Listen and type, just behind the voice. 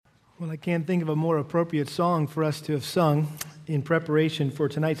Well, I can't think of a more appropriate song for us to have sung in preparation for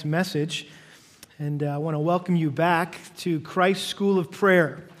tonight's message. And I want to welcome you back to Christ School of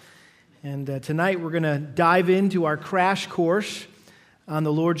Prayer. And tonight we're going to dive into our crash course on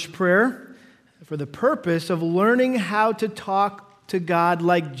the Lord's Prayer for the purpose of learning how to talk to God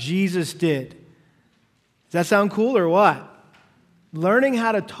like Jesus did. Does that sound cool or what? Learning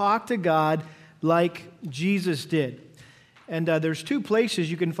how to talk to God like Jesus did. And there's two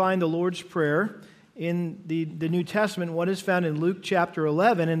places you can find the Lord's Prayer in the New Testament. One is found in Luke chapter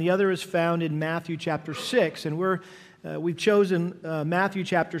 11, and the other is found in Matthew chapter 6. And we've chosen Matthew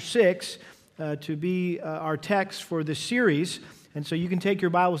chapter 6 to be our text for this series. And so you can take your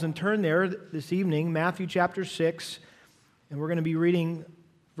Bibles and turn there this evening, Matthew chapter 6, and we're going to be reading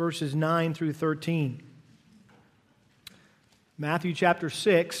verses 9 through 13. Matthew chapter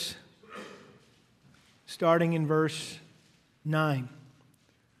 6, starting in verse 9.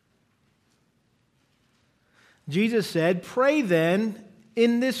 Jesus said, "Pray then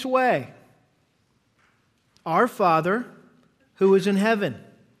in this way. Our Father, who is in heaven,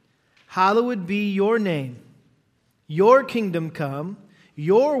 hallowed be your name. Your kingdom come,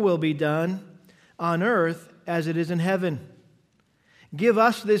 your will be done on earth as it is in heaven. Give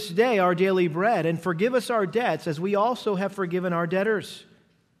us this day our daily bread, and forgive us our debts as we also have forgiven our debtors.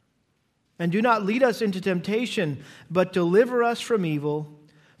 And do not lead us into temptation, but deliver us from evil.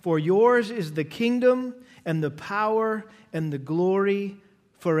 For yours is the kingdom and the power and the glory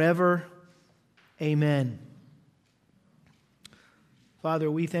forever. Amen."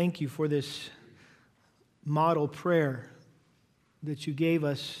 Father, we thank you for this model prayer that you gave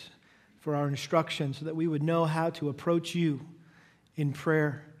us for our instruction so that we would know how to approach you in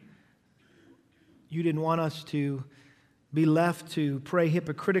prayer. You didn't want us to be left to pray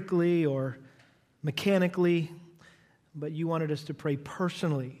hypocritically or mechanically, but you wanted us to pray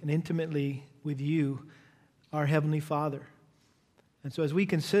personally and intimately with you, our Heavenly Father. And so as we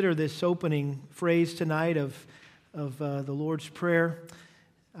consider this opening phrase tonight of the Lord's Prayer,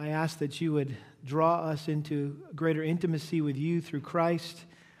 I ask that you would draw us into greater intimacy with you through Christ.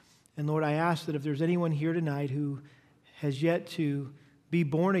 And Lord, I ask that if there's anyone here tonight who has yet to be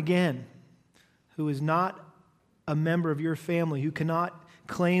born again, who is not a member of your family, who cannot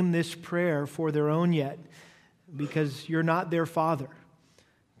claim this prayer for their own yet, because you're not their father,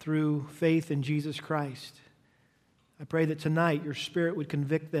 through faith in Jesus Christ, I pray that tonight your Spirit would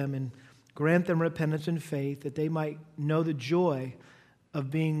convict them and grant them repentance and faith, that they might know the joy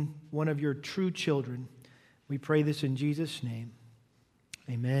of being one of your true children. We pray this in Jesus' name.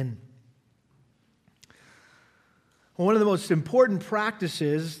 Amen. One of the most important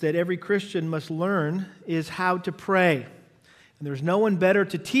practices that every Christian must learn is how to pray. And there's no one better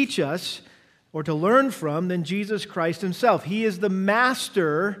to teach us or to learn from than Jesus Christ himself. He is the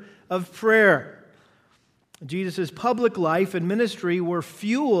master of prayer. Jesus' public life and ministry were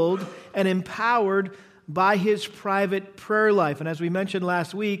fueled and empowered by his private prayer life. And as we mentioned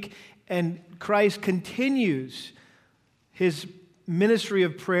last week, and Christ continues his ministry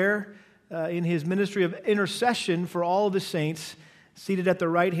of prayer in his ministry of intercession for all the saints seated at the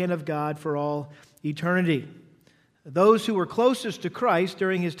right hand of God for all eternity. Those who were closest to Christ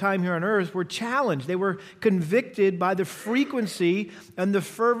during his time here on earth were challenged. They were convicted by the frequency and the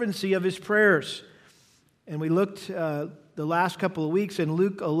fervency of his prayers. And we looked the last couple of weeks in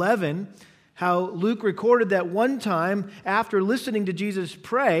Luke 11, how Luke recorded that one time after listening to Jesus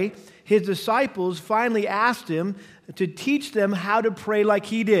pray, his disciples finally asked him to teach them how to pray like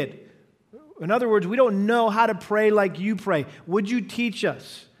he did. In other words, we don't know how to pray like you pray. Would you teach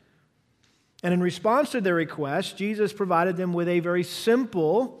us? And in response to their request, Jesus provided them with a very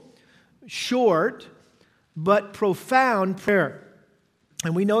simple, short, but profound prayer.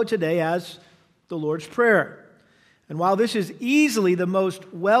 And we know it today as the Lord's Prayer. And while this is easily the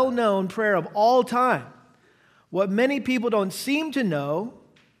most well-known prayer of all time, what many people don't seem to know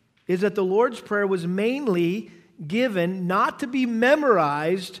is that the Lord's Prayer was mainly given not to be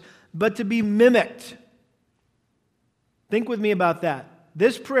memorized, but to be mimicked. Think with me about that.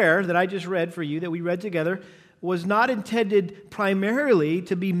 This prayer that I just read for you, that we read together, was not intended primarily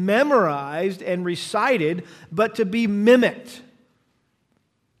to be memorized and recited, but to be mimicked.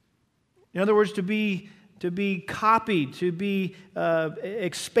 In other words, to be copied, to be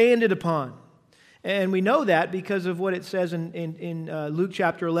expanded upon. And we know that because of what it says in Luke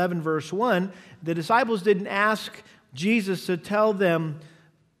chapter 11, verse 1. The disciples didn't ask Jesus to tell them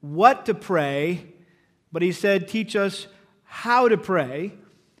what to pray, but he said, teach us how to pray.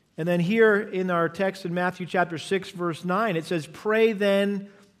 And then here in our text in Matthew chapter 6, verse 9, it says, pray then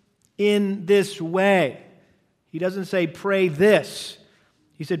in this way. He doesn't say pray this.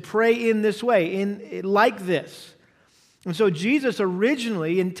 He said, pray in this way, like this. And so Jesus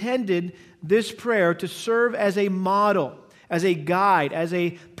originally intended this prayer to serve as a model, as a guide, as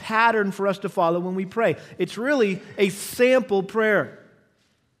a pattern for us to follow when we pray. It's really a sample prayer.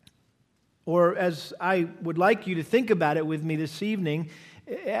 Or as I would like you to think about it with me this evening,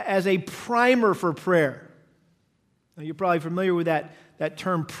 as a primer for prayer. Now, you're probably familiar with that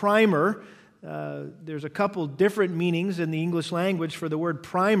term primer. There's a couple different meanings in the English language for the word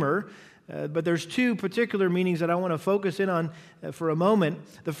primer, but there's two particular meanings that I want to focus in on for a moment.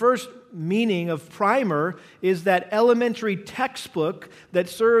 The first meaning of primer is that elementary textbook that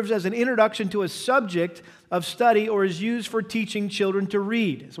serves as an introduction to a subject of study or is used for teaching children to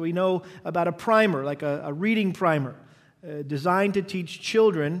read. So we know about a primer, like a reading primer, designed to teach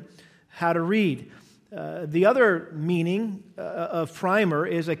children how to read. The other meaning of primer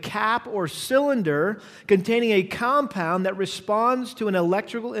is a cap or cylinder containing a compound that responds to an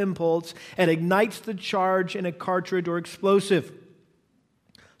electrical impulse and ignites the charge in a cartridge or explosive.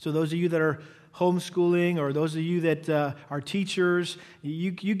 So those of you that are homeschooling, or those of you that are teachers,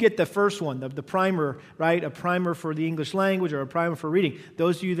 you get the first one, the primer, right? A primer for the English language or a primer for reading.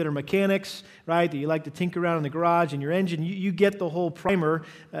 Those of you that are mechanics, right, that you like to tinker around in the garage in your engine, you get the whole primer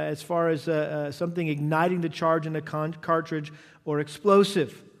as far as something igniting the charge in a cartridge or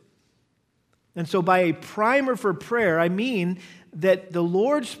explosive. And so by a primer for prayer, I mean that the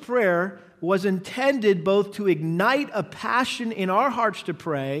Lord's Prayer was intended both to ignite a passion in our hearts to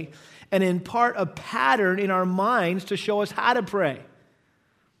pray and impart a pattern in our minds to show us how to pray.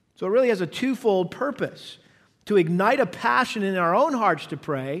 So it really has a twofold purpose: to ignite a passion in our own hearts to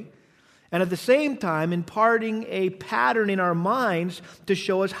pray, and at the same time imparting a pattern in our minds to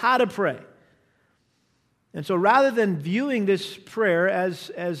show us how to pray. And so rather than viewing this prayer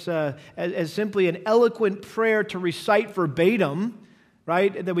as simply an eloquent prayer to recite verbatim,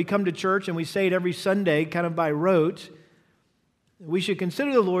 right, that we come to church and we say it every Sunday kind of by rote, we should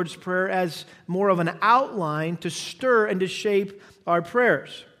consider the Lord's Prayer as more of an outline to stir and to shape our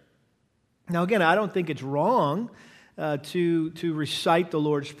prayers. Now again, I don't think it's wrong to recite the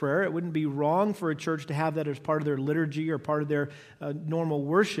Lord's Prayer. It wouldn't be wrong for a church to have that as part of their liturgy or part of their normal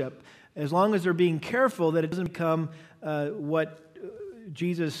worship, as long as they're being careful that it doesn't become what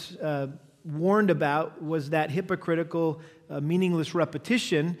Jesus warned about was that hypocritical, meaningless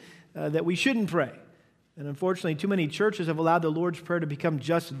repetition that we shouldn't pray. And unfortunately, too many churches have allowed the Lord's Prayer to become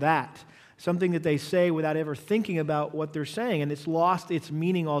just that, something that they say without ever thinking about what they're saying, and it's lost its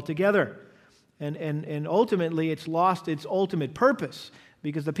meaning altogether. And ultimately, it's lost its ultimate purpose,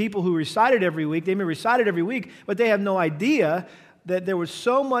 because the people who recite it every week, they may recite it every week, but they have no idea that there was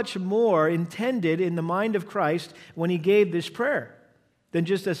so much more intended in the mind of Christ when He gave this prayer than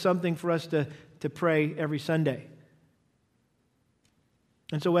just as something for us to pray every Sunday.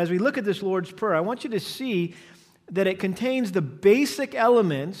 And so as we look at this Lord's Prayer, I want you to see that it contains the basic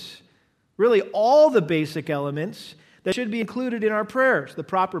elements, really all the basic elements that should be included in our prayers: the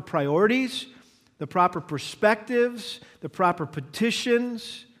proper priorities, the proper perspectives, the proper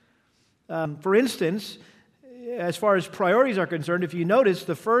petitions. For instance, as far as priorities are concerned, if you notice,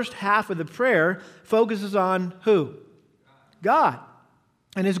 the first half of the prayer focuses on who? God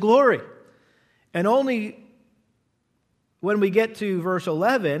and His glory. And only when we get to verse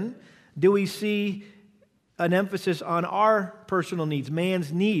 11, do we see an emphasis on our personal needs,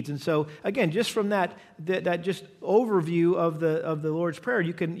 man's needs. And so, again, just from that just overview of the Lord's Prayer,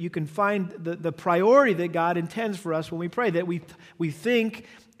 you can find the priority that God intends for us when we pray, that we think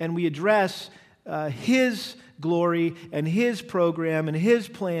and we address His glory and His program and His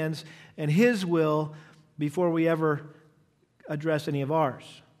plans and His will before we ever address any of ours.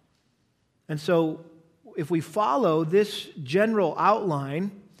 And so, if we follow this general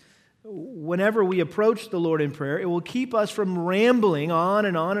outline, whenever we approach the Lord in prayer, it will keep us from rambling on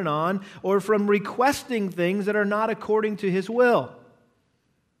and on and on, or from requesting things that are not according to His will.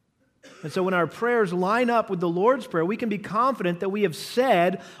 And so when our prayers line up with the Lord's Prayer, we can be confident that we have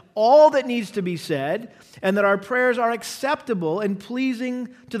said all that needs to be said, and that our prayers are acceptable and pleasing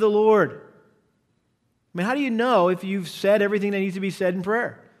to the Lord. I mean, how do you know if you've said everything that needs to be said in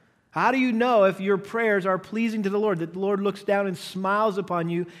prayer? How do you know if your prayers are pleasing to the Lord, that the Lord looks down and smiles upon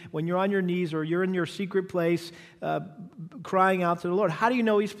you when you're on your knees or you're in your secret place crying out to the Lord? How do you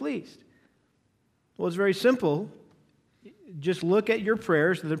know He's pleased? Well, it's very simple. Just look at your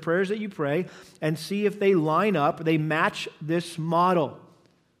prayers, the prayers that you pray, and see if they line up, they match this model,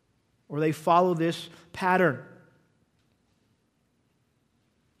 or they follow this pattern.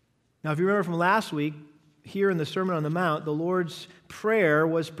 Now, if you remember from last week, here in the Sermon on the Mount, the Lord's Prayer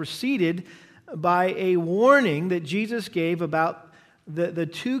was preceded by a warning that Jesus gave about the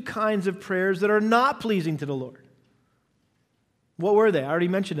two kinds of prayers that are not pleasing to the Lord. What were they? I already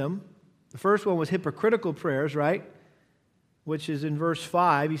mentioned them. The first one was hypocritical prayers, right? Which is in verse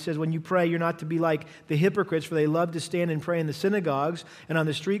 5. He says, when you pray, you're not to be like the hypocrites, for they love to stand and pray in the synagogues and on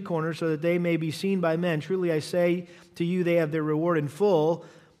the street corners so that they may be seen by men. Truly I say to you, they have their reward in full.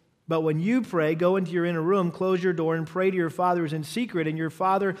 But when you pray, go into your inner room, close your door, and pray to your Father who is in secret, and your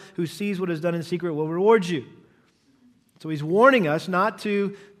Father who sees what is done in secret will reward you. So he's warning us not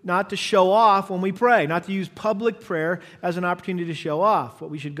to show off when we pray, not to use public prayer as an opportunity to show off. But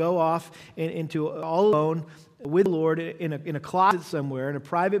we should go off into all alone with the Lord in a closet somewhere, in a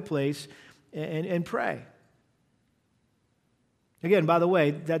private place, and pray. Again, by the way,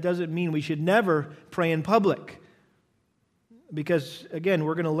 that doesn't mean we should never pray in public. Because, again,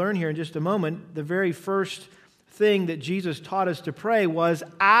 we're going to learn here in just a moment, the very first thing that Jesus taught us to pray was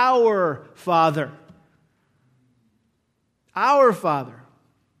our Father. Our Father.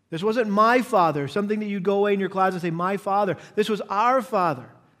 This wasn't my Father, something that you'd go away in your closet and say, my Father. This was our Father.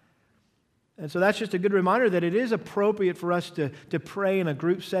 And so that's just a good reminder that it is appropriate for us to pray in a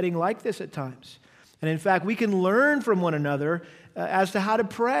group setting like this at times. And in fact, we can learn from one another as to how to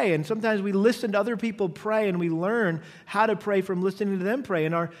pray. And sometimes we listen to other people pray and we learn how to pray from listening to them pray.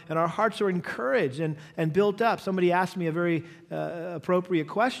 And our hearts are encouraged and built up. Somebody asked me a very appropriate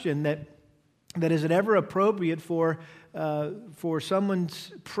question that is it ever appropriate for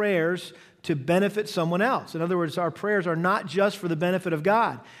someone's prayers to benefit someone else? In other words, our prayers are not just for the benefit of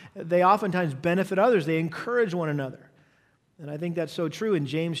God. They oftentimes benefit others. They encourage one another. And I think that's so true in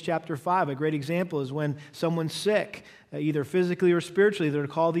James chapter 5. A great example is when someone's sick, either physically or spiritually, they're to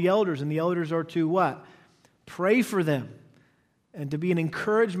call the elders, and the elders are to what? Pray for them and to be an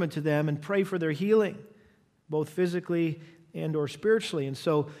encouragement to them and pray for their healing, both physically and or spiritually. And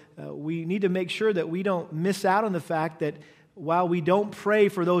so we need to make sure that we don't miss out on the fact that while we don't pray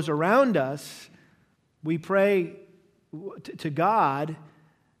for those around us, we pray to God.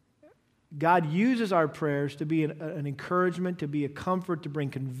 God uses our prayers to be an encouragement, to be a comfort, to bring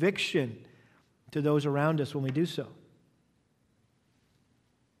conviction to those around us when we do so.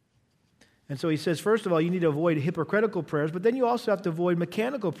 And so he says, first of all, you need to avoid hypocritical prayers, but then you also have to avoid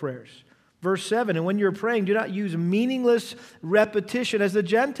mechanical prayers. Verse 7, and when you're praying, do not use meaningless repetition as the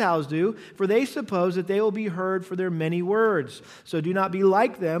Gentiles do, for they suppose that they will be heard for their many words. So do not be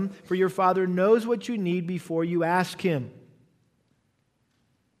like them, for your Father knows what you need before you ask Him.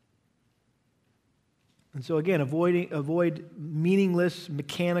 And so again, avoid meaningless,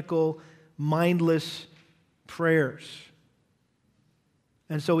 mechanical, mindless prayers.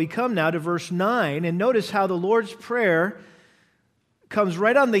 And so we come now to verse 9, and notice how the Lord's Prayer comes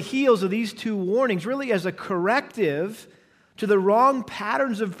right on the heels of these two warnings, really as a corrective to the wrong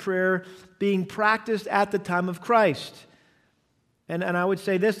patterns of prayer being practiced at the time of Christ. And I would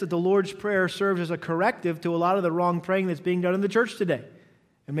say this, that the Lord's Prayer serves as a corrective to a lot of the wrong praying that's being done in the church today.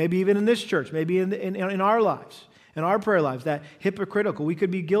 And maybe even in this church, maybe in our lives, in our prayer lives, that hypocritical. We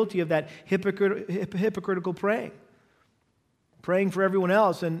could be guilty of that hypocritical praying. Praying for everyone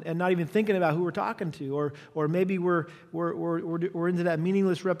else and not even thinking about who we're talking to. Or maybe we're into that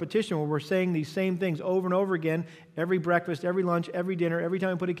meaningless repetition where we're saying these same things over and over again, every breakfast, every lunch, every dinner, every time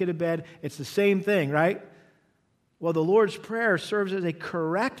we put a kid to bed, it's the same thing, right? Well, the Lord's Prayer serves as a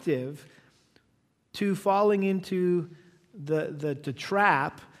corrective to falling into the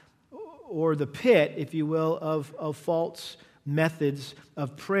trap or the pit, if you will, of false methods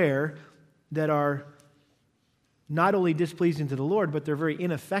of prayer that are not only displeasing to the Lord, but they're very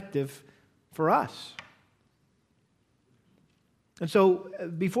ineffective for us. And so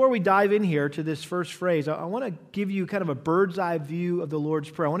before we dive in here to this first phrase, I want to give you kind of a bird's eye view of the Lord's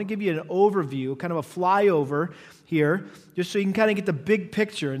Prayer. I want to give you an overview, kind of a flyover here, just so you can kind of get the big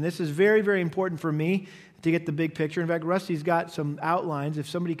picture. And this is very, very important for me to get the big picture. In fact, Rusty's got some outlines. If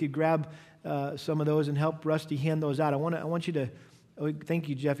somebody could grab some of those and help Rusty hand those out. I want you to, thank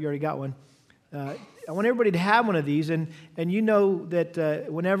you, Jeff, you already got one. I want everybody to have one of these, and you know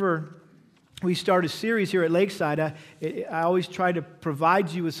that whenever we start a series here at Lakeside, I always try to provide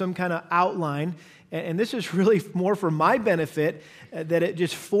you with some kind of outline, and this is really more for my benefit, that it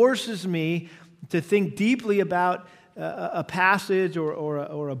just forces me to think deeply about a passage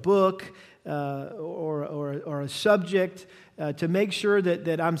or a book or a subject to make sure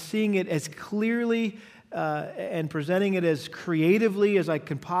that I'm seeing it as clearly and presenting it as creatively as I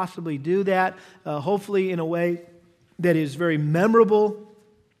can possibly do that, hopefully in a way that is very memorable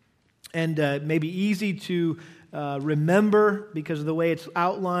and maybe easy to remember because of the way it's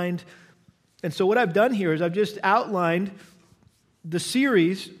outlined. And so what I've done here is I've just outlined the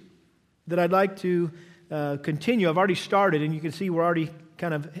series that I'd like to continue. I've already started, and you can see we're already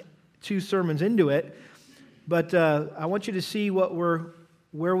kind of 2 sermons into it. But I want you to see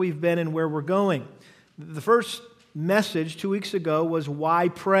where we've been and where we're going. The first message 2 weeks ago was why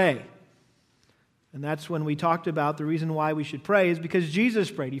pray. And that's when we talked about the reason why we should pray is because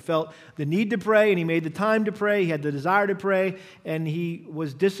Jesus prayed. He felt the need to pray, and He made the time to pray. He had the desire to pray, and He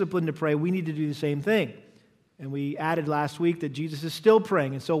was disciplined to pray. We need to do the same thing. And we added last week that Jesus is still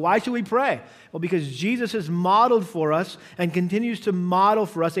praying. And so why should we pray? Well, because Jesus has modeled for us and continues to model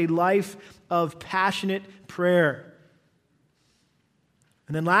for us a life of passionate prayer.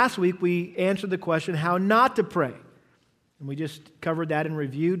 And then last week we answered the question, how not to pray. And we just covered that in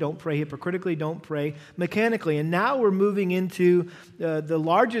review. Don't pray hypocritically. Don't pray mechanically. And now we're moving into the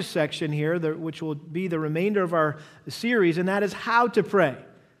largest section here, which will be the remainder of our series, and that is how to pray.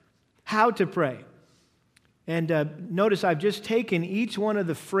 How to pray. And notice I've just taken each one of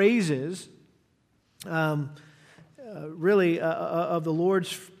the phrases, of the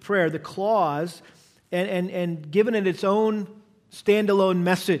Lord's Prayer, the clause, and given it its own standalone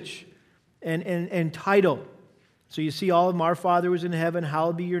message and title. So you see all of them. Our Father who is in heaven,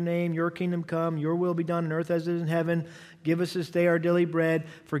 hallowed be your name, your kingdom come, your will be done on earth as it is in heaven. Give us this day our daily bread.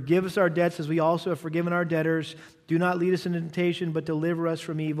 Forgive us our debts as we also have forgiven our debtors. Do not lead us into temptation, but deliver us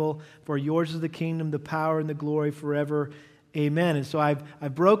from evil. For yours is the kingdom, the power, and the glory forever. Amen. And so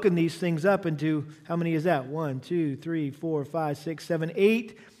I've broken these things up into, how many is that? 1, 2, 3, 4, 5, 6, 7,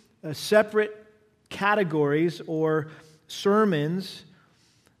 8 separate categories or sermons,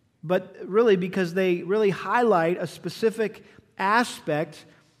 but really because they really highlight a specific aspect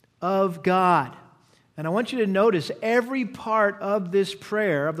of God. And I want you to notice every part of this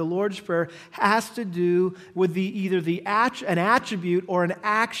prayer, of the Lord's Prayer, has to do with either an attribute or an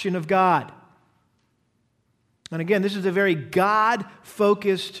action of God. And again, this is a very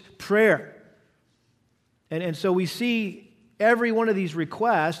God-focused prayer. And so we see every one of these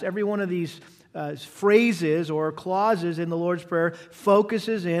requests, every one of these phrases or clauses in the Lord's Prayer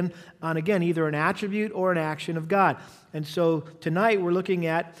focuses in on, again, either an attribute or an action of God. And so tonight we're looking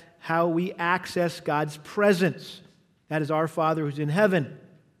at how we access God's presence. That is our Father who's in heaven.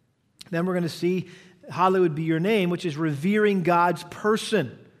 Then we're going to see hallowed be your name, which is revering God's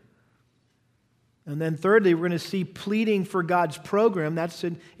person. And then thirdly, we're going to see pleading for God's program. That's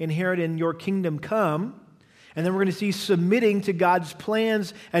inherent in your kingdom come. And then we're going to see submitting to God's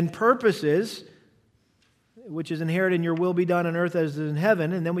plans and purposes, which is inherent in your will be done on earth as it is in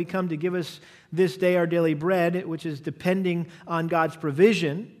heaven. And then we come to give us this day our daily bread, which is depending on God's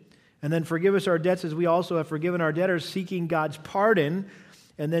provision. And then forgive us our debts as we also have forgiven our debtors, seeking God's pardon.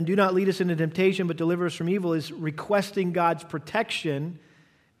 And then do not lead us into temptation, but deliver us from evil is requesting God's protection.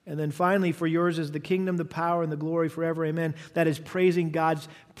 And then finally, for yours is the kingdom, the power, and the glory forever. Amen. That is praising God's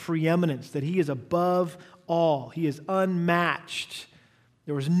preeminence, that He is above all. He is unmatched.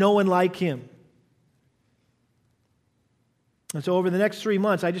 There was no one like Him. And so over the next 3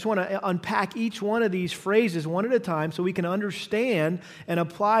 months, I just want to unpack each one of these phrases one at a time so we can understand and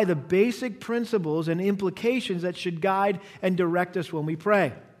apply the basic principles and implications that should guide and direct us when we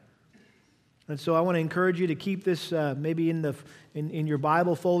pray. And so I want to encourage you to keep this maybe in your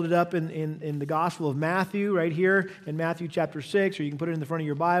Bible folded up in the Gospel of Matthew right here in Matthew chapter 6, or you can put it in the front of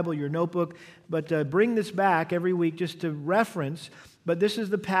your Bible, your notebook. But bring this back every week just to reference. But this is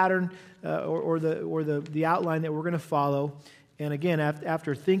the pattern or the outline that we're going to follow. And again,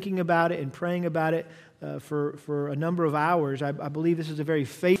 after thinking about it and praying about it for a number of hours, I believe this is a very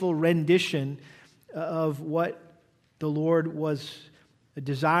faithful rendition of what the Lord was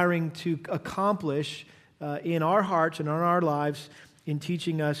desiring to accomplish in our hearts and in our lives in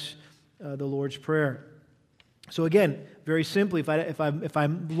teaching us the Lord's Prayer. So again, very simply, if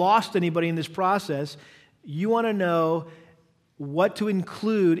I'm lost anybody in this process, you want to know what to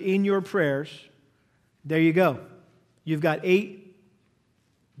include in your prayers. There you go. You've got 8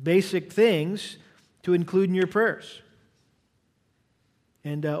 basic things to include in your prayers.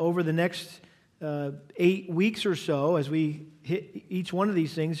 And over the next 8 weeks or so, as we hit each one of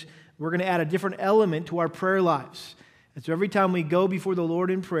these things, we're going to add a different element to our prayer lives. And so every time we go before the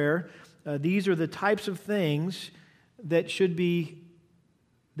Lord in prayer, these are the types of things that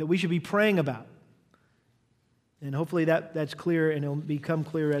we should be praying about. And hopefully that's clear, and it'll become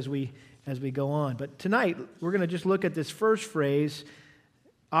clear as we go on. But tonight, we're going to just look at this first phrase,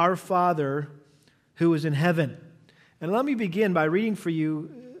 our Father who is in heaven. And let me begin by reading for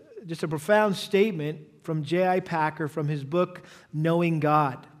you just a profound statement from J.I. Packer from his book, Knowing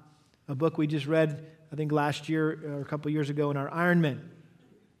God, a book we just read, I think, last year or a couple years ago in our Ironman.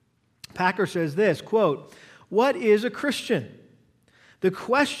 Packer says this, quote, "What is a Christian? The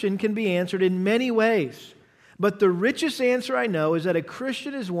question can be answered in many ways, but the richest answer I know is that a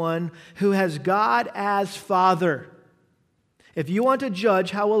Christian is one who has God as Father. If you want to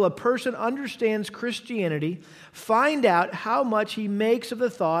judge how well a person understands Christianity, find out how much he makes of the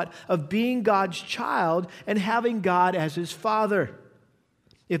thought of being God's child and having God as his Father.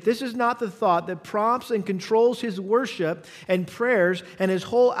 If this is not the thought that prompts and controls his worship and prayers and his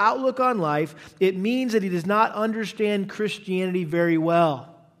whole outlook on life, it means that he does not understand Christianity very well.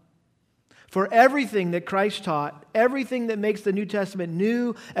 For everything that Christ taught, everything that makes the New Testament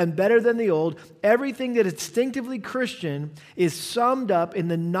new and better than the Old, everything that is distinctively Christian is summed up in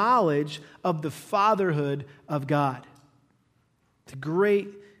the knowledge of the fatherhood of God. It's a great,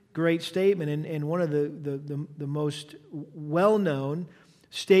 great statement, and one of the most well-known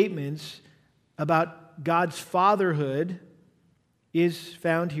statements about God's fatherhood is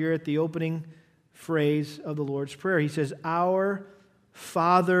found here at the opening phrase of the Lord's Prayer. He says, "Our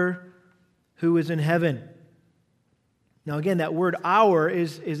Father who is in heaven." Now again, that word "our"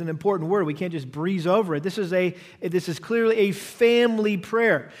 is an important word. We can't just breeze over it. This is clearly a family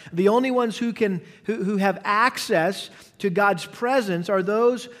prayer. The only ones who have access to God's presence are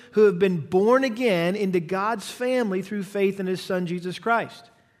those who have been born again into God's family through faith in His Son, Jesus Christ.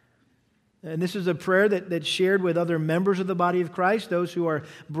 And this is a prayer that's shared with other members of the body of Christ, those who are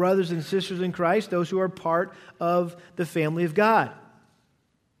brothers and sisters in Christ, those who are part of the family of God.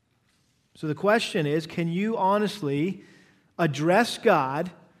 So the question is, can you honestly address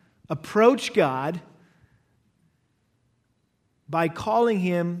God, approach God by calling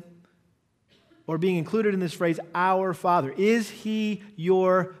Him or being included in this phrase, "our Father"? Is He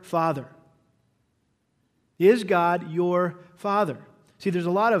your Father? Is God your Father? See, there's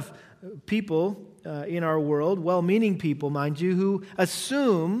a lot of people in our world, well-meaning people, mind you, who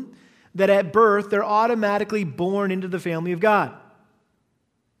assume that at birth they're automatically born into the family of God.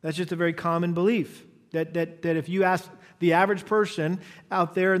 That's just a very common belief, that if you ask the average person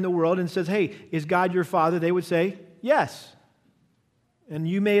out there in the world and says, "Hey, is God your Father?" they would say, "Yes." And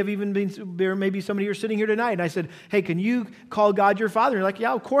you may have even been, there may be somebody here sitting here tonight, and I said, "Hey, can you call God your Father?" And you're like,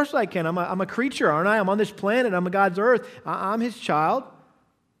 "Yeah, of course I can. I'm a creature, aren't I? I'm on this planet. I'm a God's earth. I'm His child."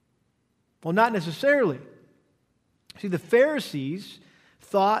 Well, not necessarily. See, the Pharisees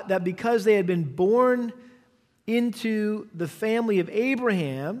thought that because they had been born into the family of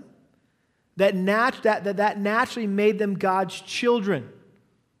Abraham, that naturally made them God's children.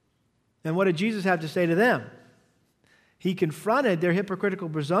 And what did Jesus have to say to them? He confronted their hypocritical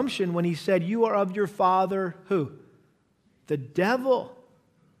presumption when He said, "You are of your father," who? The devil.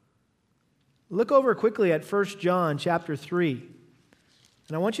 Look over quickly at 1 John chapter 3.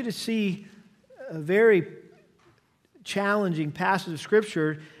 And I want you to see a very challenging passage of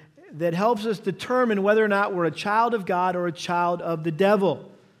Scripture that helps us determine whether or not we're a child of God or a child of the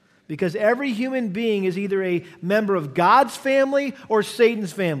devil. Because every human being is either a member of God's family or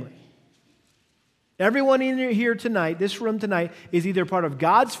Satan's family. Everyone in here tonight, this room tonight, is either part of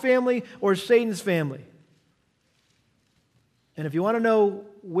God's family or Satan's family. And if you want to know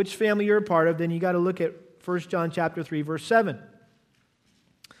which family you're a part of, then you got to look at 1 John chapter 3, verse 7.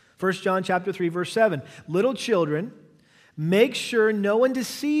 1 John chapter 3, verse 7. "Little children, make sure no one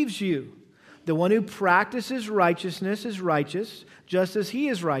deceives you. The one who practices righteousness is righteous, just as he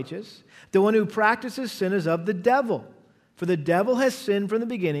is righteous. The one who practices sin is of the devil. For the devil has sinned from the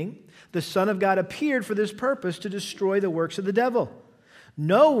beginning. The Son of God appeared for this purpose, to destroy the works of the devil.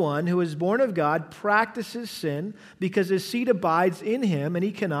 No one who is born of God practices sin, because his seed abides in him, and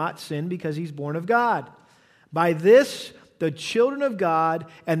he cannot sin because he's born of God. By this, the children of God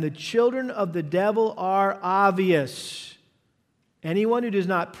and the children of the devil are obvious. Anyone who does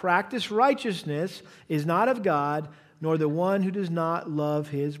not practice righteousness is not of God, nor the one who does not love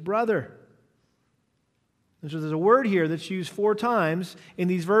his brother." And so there's a word here that's used 4 times in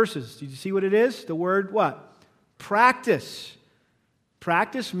these verses. Did you see what it is? The word what? Practice.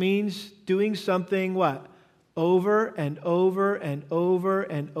 Practice means doing something what? Over and over and over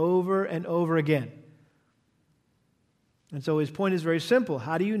and over and over again. And so his point is very simple.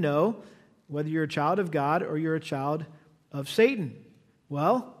 How do you know whether you're a child of God or you're a child of Satan?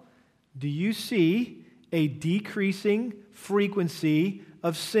 Well, do you see a decreasing frequency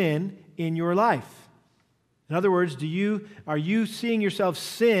of sin in your life? In other words, are you seeing yourself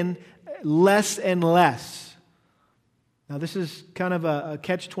sin less and less? Now, this is kind of a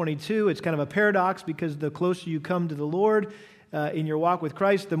catch-22. It's kind of a paradox, because the closer you come to the Lord in your walk with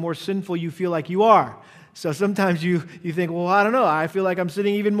Christ, the more sinful you feel like you are. So sometimes you think, well, I don't know, I feel like I'm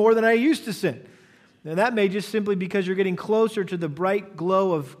sinning even more than I used to sin. And that may just simply because you're getting closer to the bright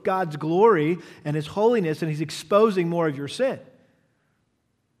glow of God's glory and His holiness, and He's exposing more of your sin.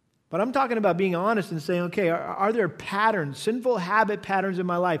 But I'm talking about being honest and saying, okay, are there patterns, sinful habit patterns in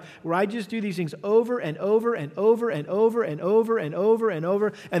my life where I just do these things over and over and over and over and over and over and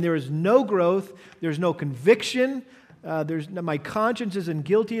over, and there is no growth, there's no conviction, my conscience isn't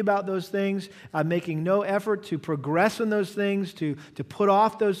guilty about those things, I'm making no effort to progress in those things, to put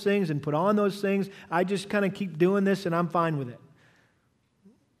off those things and put on those things. I just kind of keep doing this and I'm fine with it.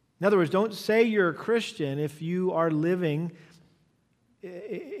 In other words, don't say you're a Christian if you are living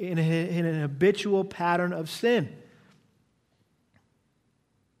in an habitual pattern of sin.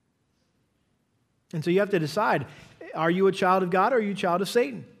 And so you have to decide, are you a child of God or are you a child of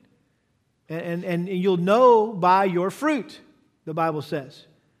Satan? And you'll know by your fruit, the Bible says.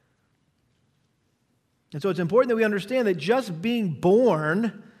 And so it's important that we understand that just being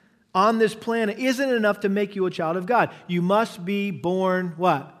born on this planet isn't enough to make you a child of God. You must be born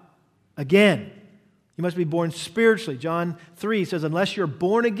what? Again. You must be born spiritually. John 3 says, unless you're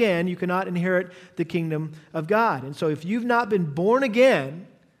born again, you cannot inherit the kingdom of God. And so if you've not been born again,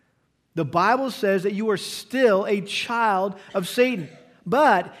 the Bible says that you are still a child of Satan.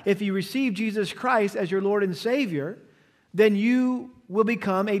 But if you receive Jesus Christ as your Lord and Savior, then you will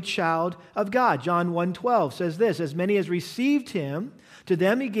become a child of God. John 1:12 says this, as many as received him, to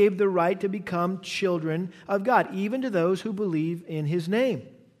them he gave the right to become children of God, even to those who believe in his name.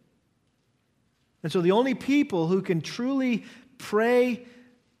 And so the only people who can truly pray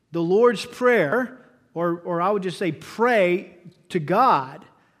the Lord's Prayer, or I would just say pray to God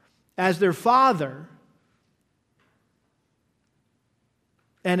as their Father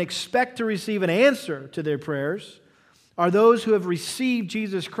and expect to receive an answer to their prayers, are those who have received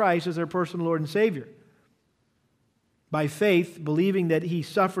Jesus Christ as their personal Lord and Savior. By faith, believing that he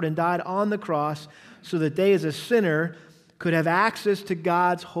suffered and died on the cross so that they as a sinner could have access to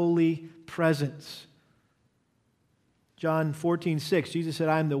God's holy presence. John 14:6, Jesus said,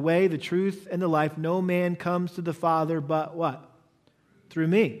 I am the way, the truth, and the life. No man comes to the Father but what? Through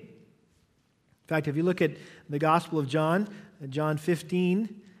me. In fact, if you look at the Gospel of John, John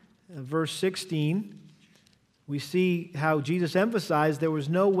 15, verse 16, we see how Jesus emphasized there was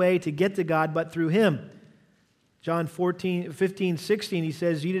no way to get to God but through him. John 15:16, he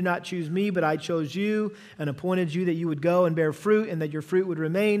says, you did not choose me, but I chose you and appointed you that you would go and bear fruit and that your fruit would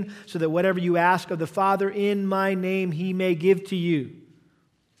remain, so that whatever you ask of the Father in my name, he may give to you.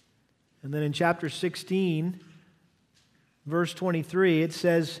 And then in chapter 16, verse 23, it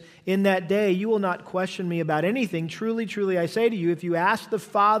says, in that day you will not question me about anything. Truly, truly, I say to you, if you ask the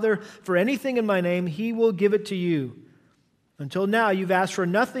Father for anything in my name, he will give it to you. Until now, you've asked for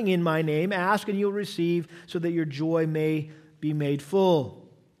nothing in my name. Ask and you'll receive, so that your joy may be made full.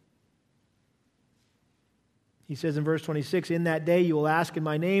 He says in verse 26, in that day you will ask in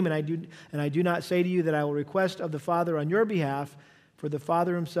my name, and I do not say to you that I will request of the Father on your behalf, for the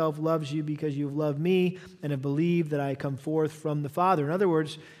Father himself loves you because you have loved me and have believed that I come forth from the Father. In other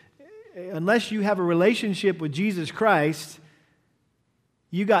words, unless you have a relationship with Jesus Christ,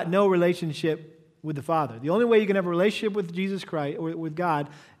 you got no relationship with the Father. The only way you can have a relationship with Jesus Christ, or with God,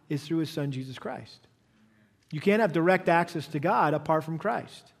 is through his Son, Jesus Christ. You can't have direct access to God apart from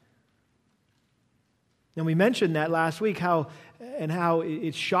Christ. And we mentioned that last week, how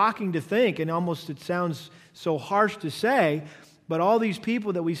it's shocking to think, and almost it sounds so harsh to say, but all these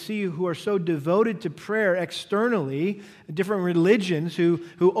people that we see who are so devoted to prayer externally, different religions who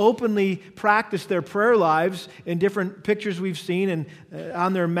openly practice their prayer lives in different pictures we've seen and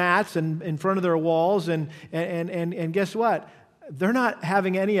on their mats and in front of their walls, and guess what? They're not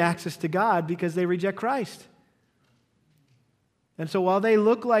having any access to God because they reject Christ. And so while they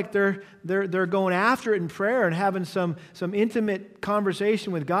look like they're going after it in prayer and having some intimate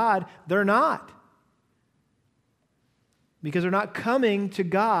conversation with God, they're not. Because they're not coming to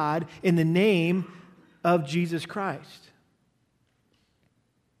God in the name of Jesus Christ.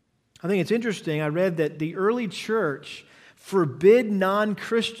 I think it's interesting. I read that the early church forbid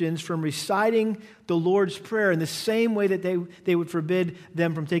non-Christians from reciting the Lord's Prayer in the same way that they would forbid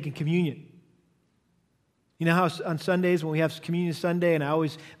them from taking communion. You know how on Sundays when we have Communion Sunday, and I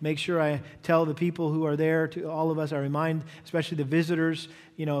always make sure I tell the people who are there, to all of us, I remind especially the visitors,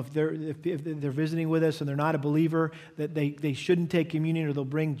 you know, if they're visiting with us and they're not a believer, that they shouldn't take communion or they'll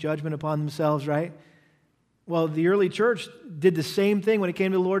bring judgment upon themselves, right? Well, the early church did the same thing when it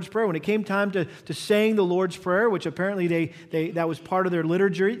came to the Lord's Prayer. When it came time to saying the Lord's Prayer, which apparently that was part of their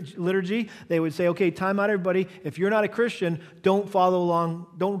liturgy, they would say, okay, time out everybody. If you're not a Christian, don't follow along,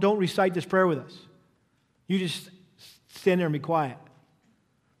 don't recite this prayer with us. You just stand there and be quiet.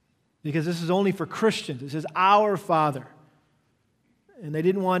 Because this is only for Christians. It says, our Father. And they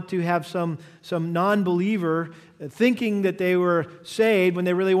didn't want to have some non-believer thinking that they were saved when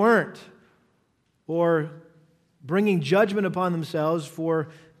they really weren't, or bringing judgment upon themselves for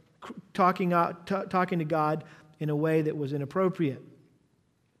talking to God in a way that was inappropriate.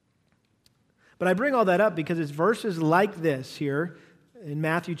 But I bring all that up because it's verses like this here in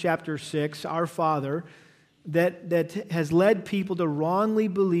Matthew chapter 6, Our Father, that has led people to wrongly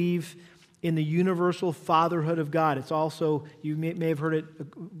believe in the universal fatherhood of God. It's also, you may have heard it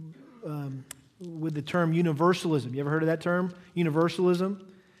with the term universalism. You ever heard of that term? Universalism,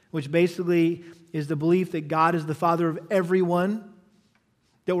 which basically is the belief that God is the father of everyone,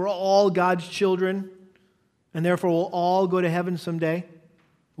 that we're all God's children, and therefore we'll all go to heaven someday.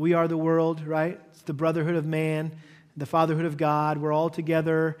 We are the world, right? It's the brotherhood of man, the fatherhood of God. We're all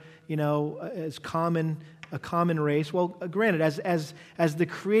together, as a common race. Well, granted, as the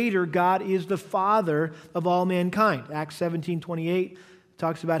Creator, God is the Father of all mankind. Acts 17:28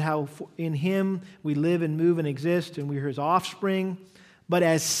 talks about how in Him we live and move and exist, and we are His offspring. But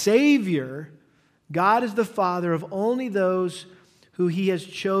as Savior, God is the Father of only those who He has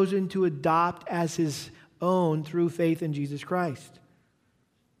chosen to adopt as His own through faith in Jesus Christ.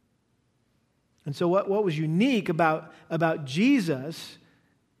 And so what was unique about Jesus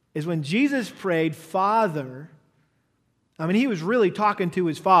is when Jesus prayed, Father, He was really talking to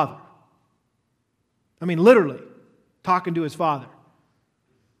His Father. Literally talking to His Father.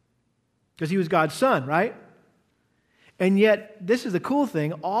 Because He was God's Son, right? And yet, this is the cool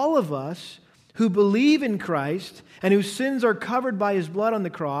thing, all of us who believe in Christ and whose sins are covered by His blood on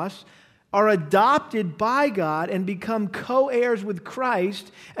the cross are adopted by God and become co-heirs with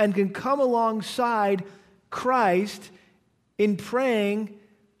Christ and can come alongside Christ in praying,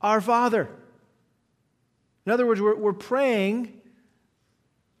 Our Father. In other words, we're praying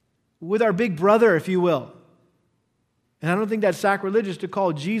with our big brother, if you will. And I don't think that's sacrilegious to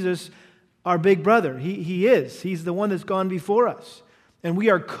call Jesus our big brother. He is. He's the one that's gone before us. And we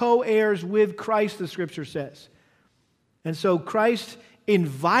are co-heirs with Christ, the Scripture says. And so Christ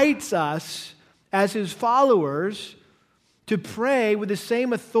invites us as His followers to pray with the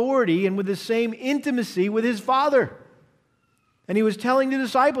same authority and with the same intimacy with His Father. And He was telling the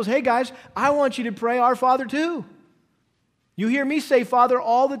disciples, hey guys, I want you to pray Our Father too. You hear me say Father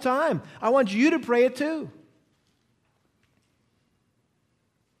all the time. I want you to pray it too.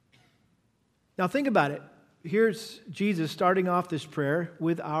 Now think about it. Here's Jesus starting off this prayer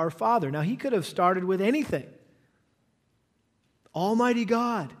with Our Father. Now He could have started with anything. Almighty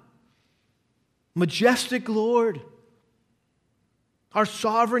God, majestic Lord, our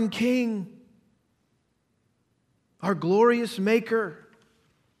sovereign King, our glorious Maker,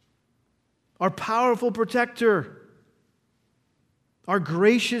 our powerful Protector, our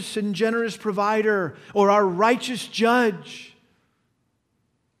gracious and generous Provider, or our righteous Judge.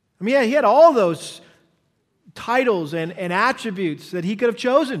 He had all those titles and attributes that He could have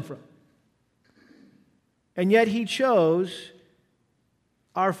chosen from. And yet He chose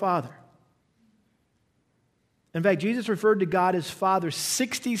Our Father. In fact, Jesus referred to God as Father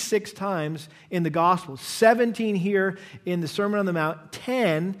 66 times in the Gospels, 17 here in the Sermon on the Mount,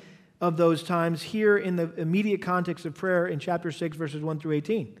 10 of those times here in the immediate context of prayer in chapter 6, verses 1 through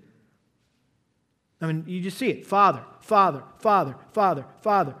 18. You just see it. Father, Father, Father, Father,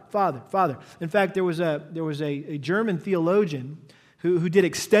 Father, Father, Father. In fact, there was a German theologian who did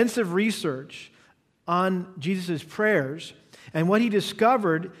extensive research on Jesus' prayers, and what he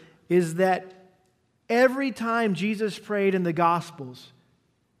discovered is that every time Jesus prayed in the Gospels,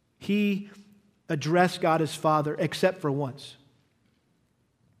 He addressed God as Father except for once.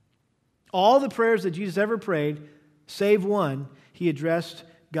 All the prayers that Jesus ever prayed, save one, He addressed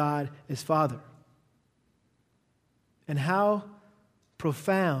God as Father. And how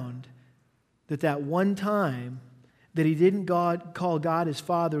profound that one time that He didn't call God His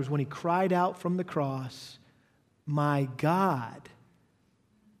Father was when He cried out from the cross, my God,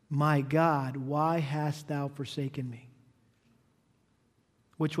 why hast Thou forsaken me?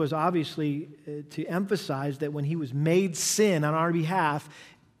 Which was obviously to emphasize that when He was made sin on our behalf,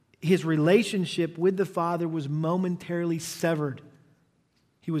 His relationship with the Father was momentarily severed.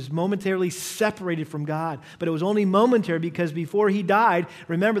 He was momentarily separated from God. But it was only momentary because before He died,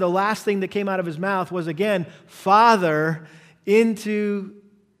 remember the last thing that came out of His mouth was again, Father, into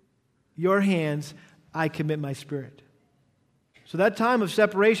your hands I commit my spirit. So that time of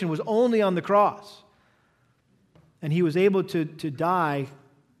separation was only on the cross. And He was able to die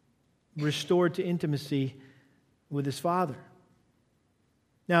restored to intimacy with His Father.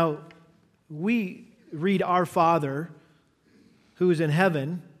 Now, we read Our Father who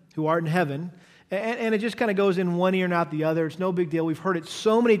art in heaven, And it just kind of goes in one ear and out the other. It's no big deal. We've heard it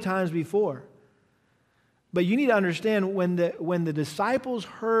so many times before. But you need to understand, when the disciples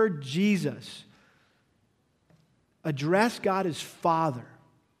heard Jesus address God as Father,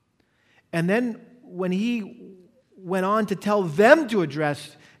 and then when he went on to tell them to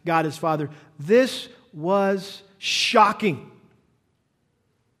address God as Father, this was shocking.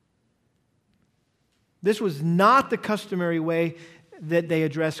 This was not the customary way that they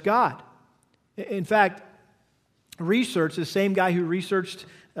addressed God. In fact, research, the same guy who researched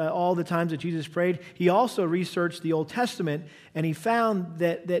all the times that Jesus prayed, he also researched the Old Testament, and he found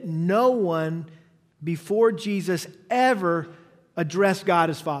that no one before Jesus ever addressed God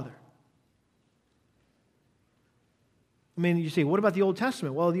as Father. I mean, you say, what about the Old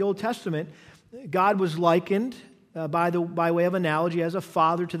Testament? Well, the Old Testament, God was likened by way of analogy as a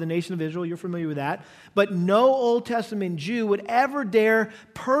father to the nation of Israel. You're familiar with that. But no Old Testament Jew would ever dare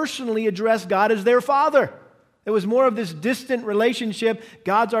personally address God as their father. It was more of this distant relationship.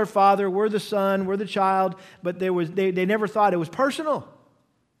 God's our father, we're the son, we're the child, but they never thought it was personal.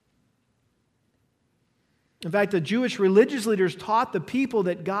 In fact, the Jewish religious leaders taught the people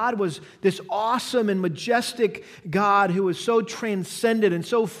that God was this awesome and majestic God who was so transcendent and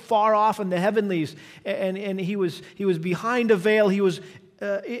so far off in the heavenlies, and he was behind a veil. He was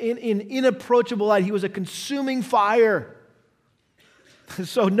in inapproachable light. He was a consuming fire.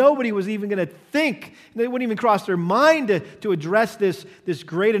 So nobody was even going to think, they wouldn't even cross their mind to address this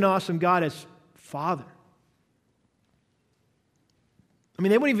great and awesome God as Father. I mean,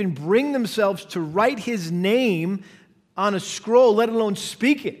 they wouldn't even bring themselves to write His name on a scroll, let alone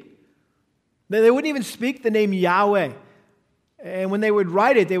speak it. They wouldn't even speak the name Yahweh. And when they would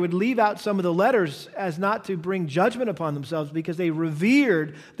write it, they would leave out some of the letters as not to bring judgment upon themselves, because they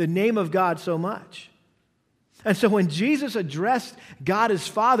revered the name of God so much. And so when Jesus addressed God as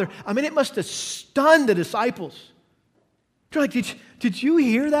Father, I mean, it must have stunned the disciples. They're like, did you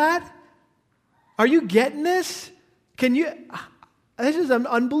hear that? Are you getting this? This is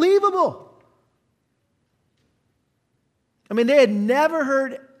unbelievable. I mean, they had never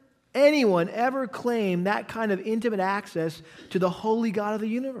heard anyone ever claim that kind of intimate access to the holy God of the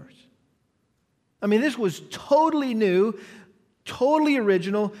universe. I mean, this was totally new, totally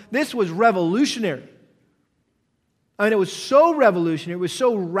original. This was revolutionary. I mean, it was so revolutionary, it was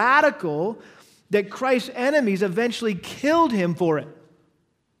so radical that Christ's enemies eventually killed him for it.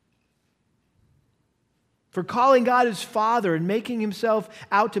 For calling God his Father and making himself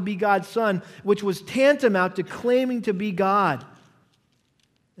out to be God's Son, which was tantamount to claiming to be God.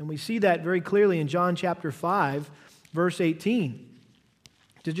 And we see that very clearly in John chapter 5, verse 18,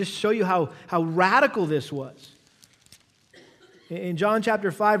 to just show you how radical this was. In John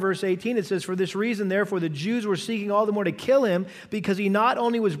chapter 5, verse 18, it says, "For this reason, therefore, the Jews were seeking all the more to kill him, because he not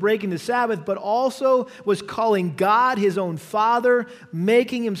only was breaking the Sabbath, but also was calling God his own Father,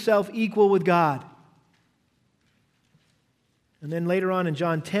 making himself equal with God." And then later on in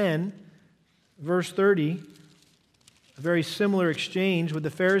John 10, verse 30, a very similar exchange with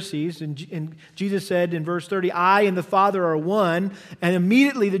the Pharisees. And Jesus said in verse 30, "I and the Father are one." And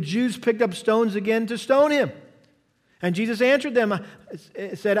immediately the Jews picked up stones again to stone him. And Jesus answered them,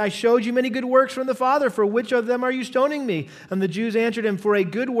 said, "I showed you many good works from the Father. For which of them are you stoning me?" And the Jews answered him, "For a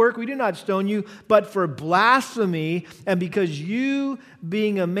good work we do not stone you, but for blasphemy, and because you,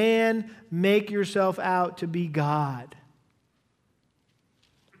 being a man, make yourself out to be God."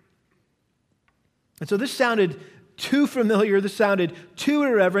 And so this sounded too familiar. This sounded too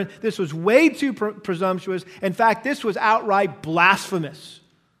irreverent. This was way too presumptuous. In fact, this was outright blasphemous.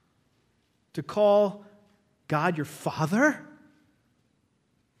 To call God your Father?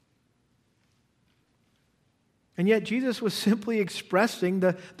 And yet Jesus was simply expressing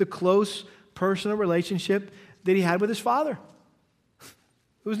the close personal relationship that he had with his Father.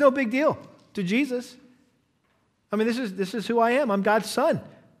 It was no big deal to Jesus. I mean, this is who I am. I'm God's son.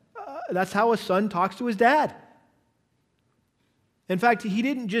 That's how a son talks to his dad. In fact, he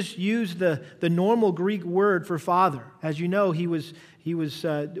didn't just use the normal Greek word for father. As you know, he was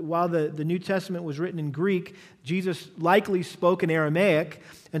while the New Testament was written in Greek, Jesus likely spoke in Aramaic,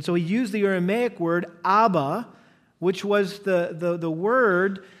 and so he used the Aramaic word Abba, which was the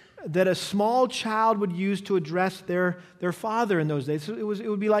word that a small child would use to address their father in those days. So it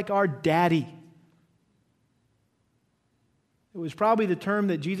would be like our daddy. It was probably the term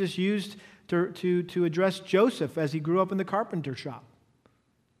that Jesus used to address Joseph as he grew up in the carpenter shop.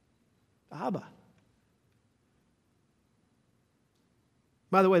 Abba.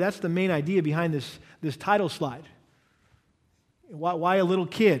 By the way, that's the main idea behind this title slide. Why a little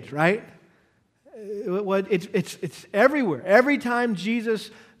kid, right? It's everywhere. Every time Jesus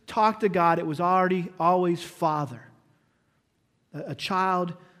talked to God, it was always Father. A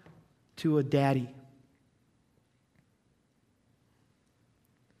child to a daddy.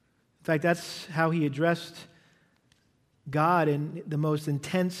 In fact, that's how he addressed God in the most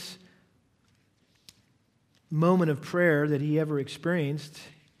intense moment of prayer that he ever experienced.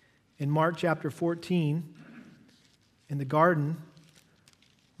 In Mark chapter 14, in the garden,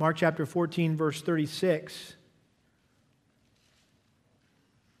 Mark chapter 14, verse 36,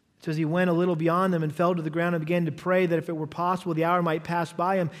 it says, he went a little beyond them and fell to the ground and began to pray that if it were possible, the hour might pass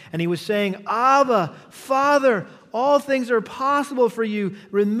by him. And he was saying, Abba, Father, all things are possible for you.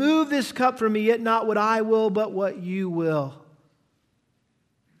 Remove this cup from me, yet not what I will, but what you will.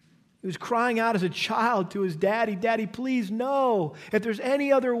 He was crying out as a child to his daddy, Daddy, please, no. If there's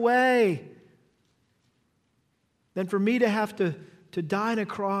any other way than for me to have to die on a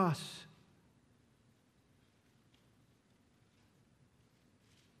cross.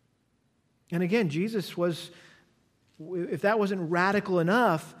 And again, Jesus was, if that wasn't radical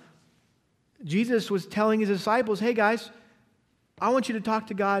enough, Jesus was telling his disciples, hey guys, I want you to talk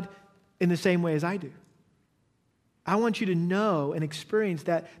to God in the same way as I do. I want you to know and experience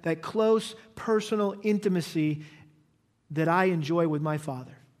that close personal intimacy that I enjoy with my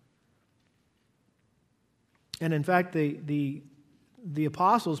Father. And in fact, the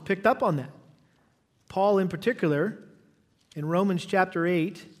apostles picked up on that. Paul in particular, in Romans chapter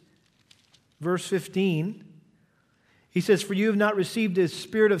 8, verse 15, he says, for you have not received a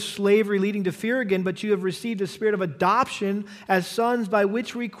spirit of slavery leading to fear again, but you have received a spirit of adoption as sons by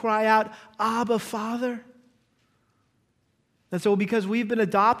which we cry out, Abba, Father. And so because we've been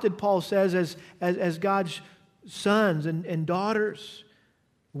adopted, Paul says, as God's sons and daughters,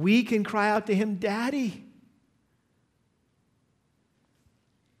 we can cry out to him, Daddy.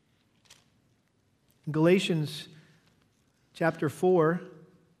 In Galatians chapter 4,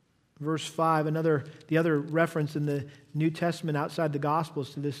 verse 5, the other reference in the New Testament outside the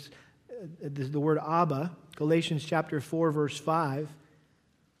Gospels to this the word Abba, Galatians chapter 4, verse 5.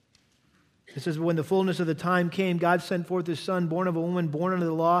 It says, when the fullness of the time came, God sent forth his Son, born of a woman, born under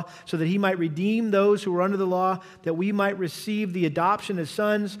the law, so that he might redeem those who were under the law, that we might receive the adoption as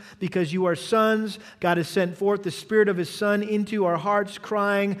sons. Because you are sons, God has sent forth the Spirit of his Son into our hearts,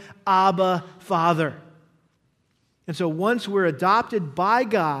 crying, Abba, Father. And so once we're adopted by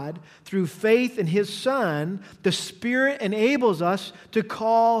God through faith in his Son, the Spirit enables us to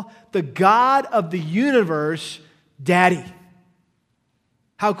call the God of the universe Daddy.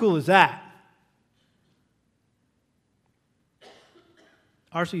 How cool is that?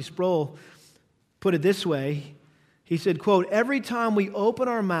 R.C. Sproul put it this way. He said, quote, every time we open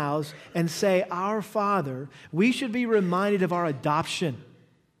our mouths and say, Our Father, we should be reminded of our adoption,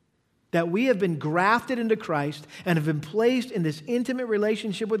 that we have been grafted into Christ and have been placed in this intimate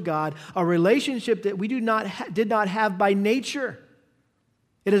relationship with God, a relationship that we did not have by nature.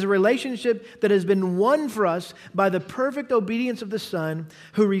 It is a relationship that has been won for us by the perfect obedience of the Son,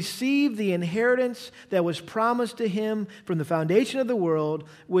 who received the inheritance that was promised to him from the foundation of the world,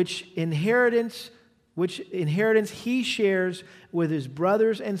 which inheritance he shares with his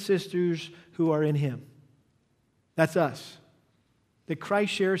brothers and sisters who are in him. That's us. That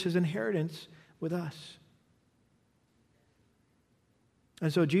Christ shares his inheritance with us.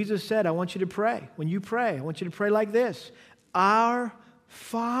 And so Jesus said, I want you to pray. When you pray, I want you to pray like this. Our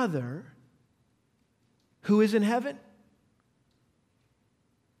Father who is in heaven.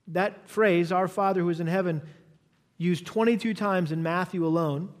 That phrase, our Father who is in heaven, used 22 times in Matthew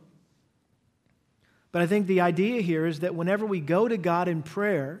alone. But I think the idea here is that whenever we go to God in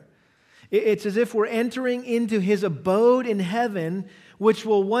prayer, it's as if we're entering into his abode in heaven, which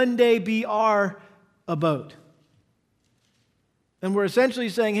will one day be our abode. And we're essentially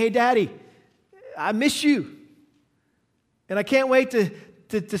saying, hey, Daddy, I miss you. And I can't wait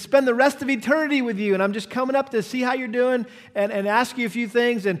to spend the rest of eternity with you. And I'm just coming up to see how you're doing and ask you a few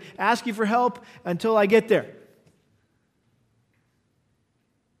things and ask you for help until I get there.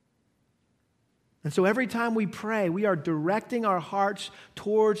 And so every time we pray, we are directing our hearts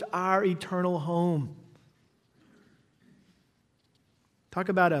towards our eternal home. Talk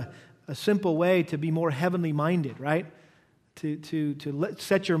about a simple way to be more heavenly minded, right? To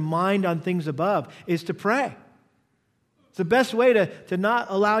set your mind on things above is to pray. It's the best way to not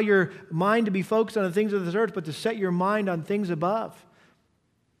allow your mind to be focused on the things of this earth, but to set your mind on things above.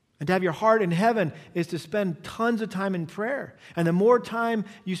 And to have your heart in heaven is to spend tons of time in prayer. And the more time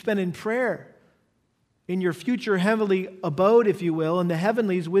you spend in prayer, in your future heavenly abode, if you will, in the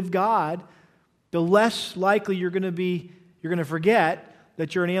heavenlies with God, the less likely you're going to forget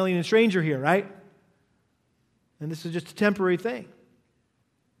that you're an alien and stranger here, right? And this is just a temporary thing.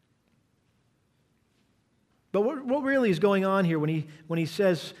 But what really is going on here when he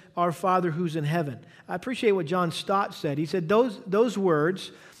says, "Our Father who's in heaven"? I appreciate what John Stott said. He said those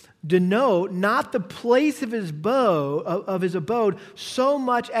words denote not the place of his abode so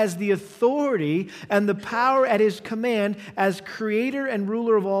much as the authority and the power at his command as creator and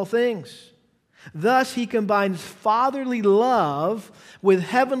ruler of all things. Thus he combines fatherly love with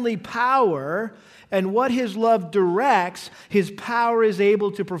heavenly power, and what his love directs, his power is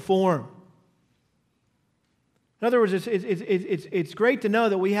able to perform. In other words, it's great to know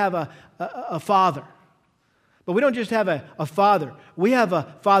that we have a Father. But we don't just have a Father. We have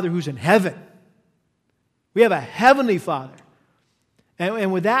a Father who's in heaven. We have a heavenly Father.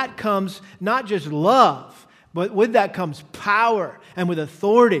 And with that comes not just love, but with that comes power and with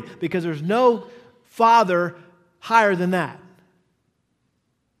authority, because there's no Father higher than that.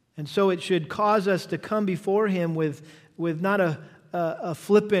 And so it should cause us to come before Him with not a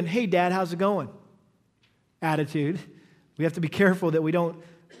flippant, "Hey, Dad, how's it going?" attitude. We have to be careful that we don't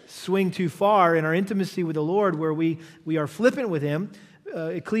swing too far in our intimacy with the Lord where we are flippant with Him.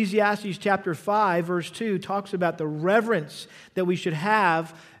 Ecclesiastes chapter 5, verse 2 talks about the reverence that we should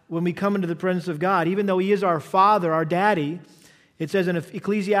have when we come into the presence of God. Even though He is our Father, our Daddy, it says in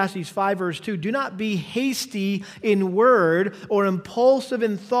Ecclesiastes 5, verse 2, "Do not be hasty in word or impulsive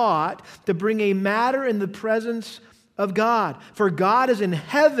in thought to bring a matter in the presence of God. For God is in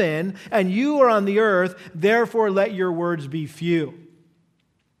heaven and you are on the earth, therefore let your words be few."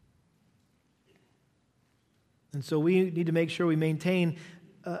 And so we need to make sure we maintain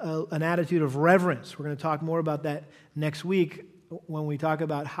an attitude of reverence. We're going to talk more about that next week when we talk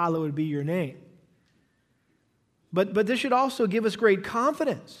about hallowed be your name. But this should also give us great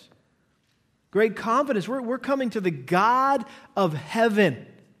confidence. Great confidence. We're coming to the God of heaven.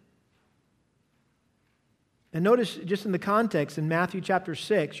 And notice just in the context in Matthew chapter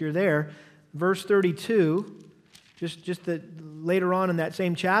 6, you're there, verse 32, just later on in that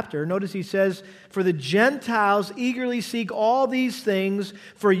same chapter, notice he says, "For the Gentiles eagerly seek all these things,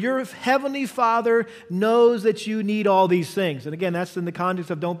 for your heavenly Father knows that you need all these things." And again, that's in the context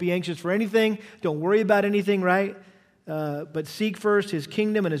of don't be anxious for anything, don't worry about anything, right? But seek first His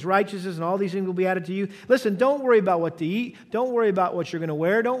kingdom and His righteousness, and all these things will be added to you. Listen, don't worry about what to eat. Don't worry about what you're going to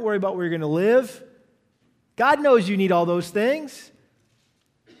wear. Don't worry about where you're going to live. God knows you need all those things,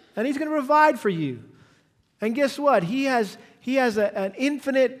 and He's going to provide for you. And guess what? He has an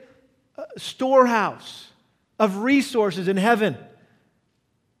infinite storehouse of resources in heaven,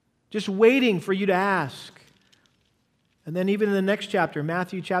 just waiting for you to ask. And then even in the next chapter,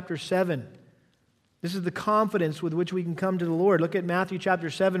 Matthew chapter 7, this is the confidence with which we can come to the Lord. Look at Matthew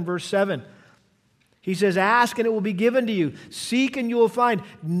chapter 7, verse 7. He says, "Ask and it will be given to you. Seek and you will find.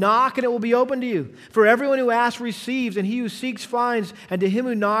 Knock and it will be opened to you. For everyone who asks receives, and he who seeks finds, and to him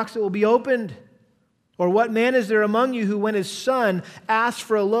who knocks it will be opened. Or what man is there among you who, when his son asks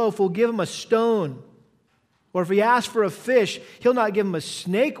for a loaf, will give him a stone? Or if he asks for a fish, he'll not give him a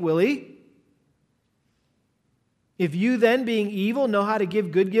snake, will he? If you then, being evil, know how to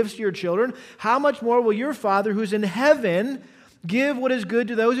give good gifts to your children, how much more will your Father who's in heaven give what is good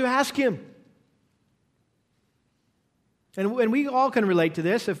to those who ask Him?" And we all can relate to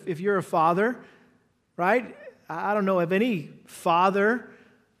this if you're a father, right? I don't know of any father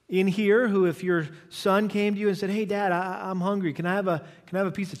in here who, if your son came to you and said, "Hey, Dad, I'm hungry. Can I have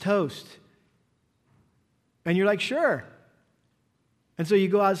a piece of toast?" And you're like, "Sure." And so you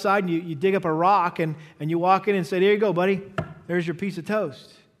go outside and you dig up a rock and you walk in and say, "There you go, buddy. There's your piece of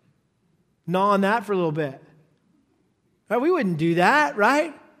toast. Gnaw on that for a little bit." Right? We wouldn't do that,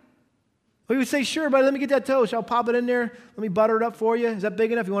 right? We would say, "Sure, buddy, let me get that toast. I'll pop it in there. Let me butter it up for you. Is that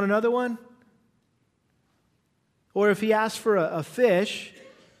big enough? You want another one?" Or if he asks for a fish,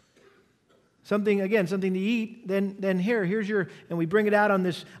 something to eat, then here's your, and we bring it out on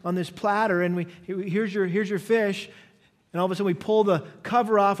this platter, and here's your fish, and all of a sudden we pull the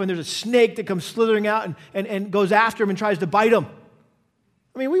cover off, and there's a snake that comes slithering out and goes after him and tries to bite him.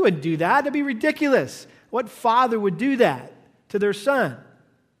 I mean, we wouldn't do that. That'd be ridiculous. What father would do that to their son?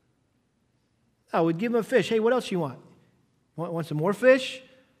 I would give him a fish. "Hey, what else you want? Want some more fish?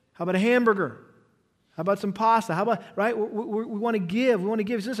 How about a hamburger? How about some pasta? How about," right? We want to give. We want to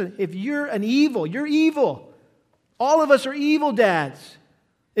give. Listen, if you're you're evil. All of us are evil dads.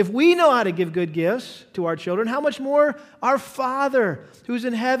 If we know how to give good gifts to our children, how much more our Father who's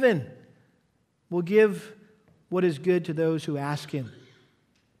in heaven will give what is good to those who ask Him.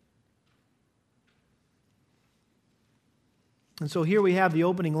 And so here we have the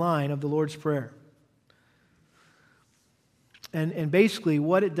opening line of the Lord's Prayer. And basically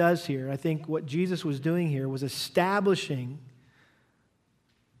what it does here, I think what Jesus was doing here was establishing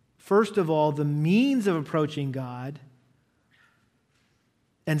First of all, the means of approaching God.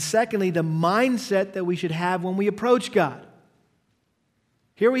 And secondly, the mindset that we should have when we approach God.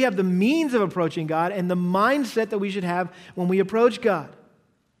 Here we have the means of approaching God and the mindset that we should have when we approach God.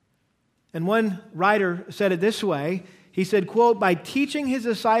 And one writer said it this way. He said, quote, "By teaching his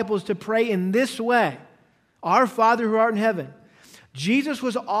disciples to pray in this way, Our Father who art in heaven, Jesus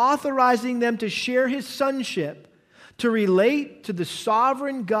was authorizing them to share his sonship, to relate to the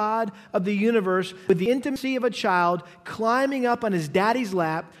sovereign God of the universe with the intimacy of a child climbing up on his daddy's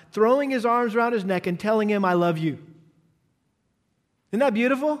lap, throwing his arms around his neck and telling him, 'I love you.'" Isn't that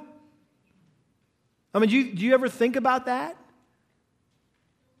beautiful? I mean, do you ever think about that?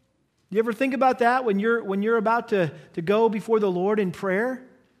 Do you ever think about that when you're about to go before the Lord in prayer?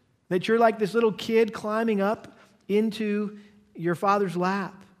 That you're like this little kid climbing up into your Father's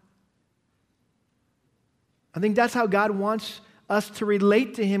lap. I think that's how God wants us to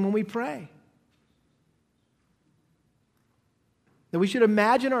relate to him when we pray. That we should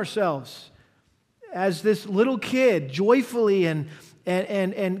imagine ourselves as this little kid joyfully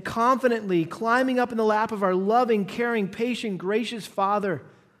and confidently climbing up in the lap of our loving, caring, patient, gracious Father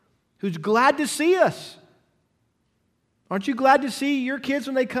who's glad to see us. Aren't you glad to see your kids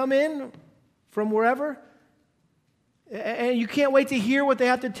when they come in from wherever? And you can't wait to hear what they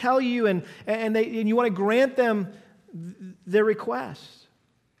have to tell you, and you want to grant them their requests.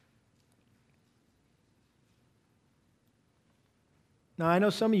 Now, I know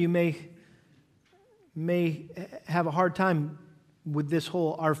some of you may have a hard time with this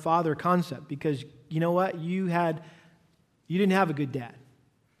whole Our Father concept because you know what? You didn't have a good dad.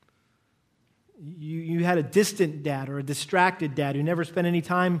 You had a distant dad or a distracted dad who never spent any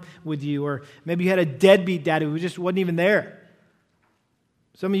time with you, or maybe you had a deadbeat dad who just wasn't even there.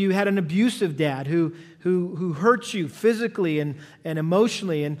 Some of you had an abusive dad who hurt you physically and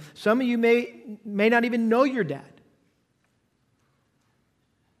emotionally, and some of you may not even know your dad.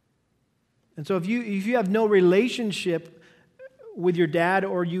 And so if you have no relationship with your dad,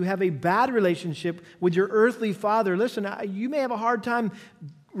 or you have a bad relationship with your earthly father, listen, you may have a hard time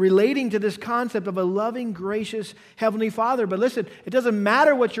relating to this concept of a loving, gracious Heavenly Father. But listen, it doesn't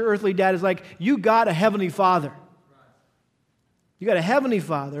matter what your earthly dad is like. You got a Heavenly Father. You got a Heavenly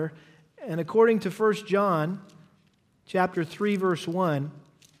Father. And according to 1 John chapter 3, verse 1,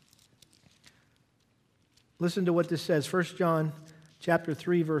 listen to what this says. 1 John chapter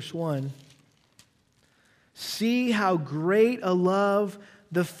 3, verse 1. "See how great a love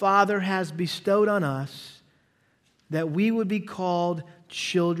the Father has bestowed on us, that we would be called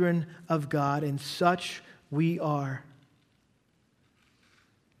children of God, and such we are."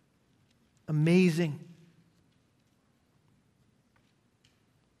 Amazing.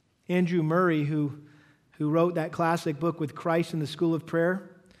 Andrew Murray, who wrote that classic book With Christ in the School of Prayer,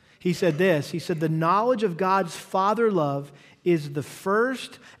 he said this. He said, "The knowledge of God's Father love is the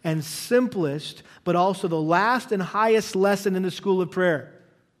first and simplest, but also the last and highest lesson in the school of prayer."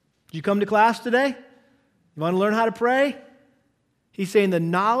 Did you come to class today? You want to learn how to pray? He's saying the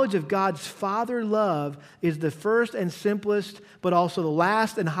knowledge of God's Father love is the first and simplest, but also the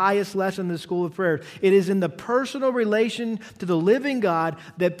last and highest lesson in the school of prayer. It is in the personal relation to the living God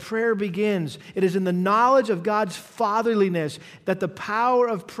that prayer begins. It is in the knowledge of God's fatherliness that the power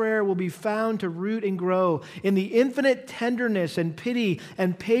of prayer will be found to root and grow. In the infinite tenderness and pity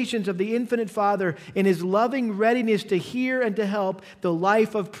and patience of the infinite Father, in his loving readiness to hear and to help, the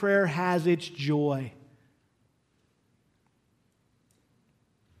life of prayer has its joy.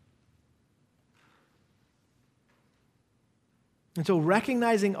 And so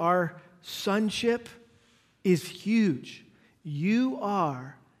recognizing our sonship is huge. You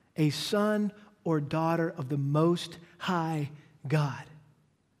are a son or daughter of the Most High God.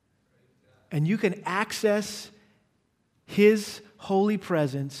 And you can access his holy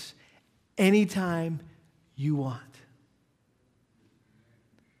presence anytime you want.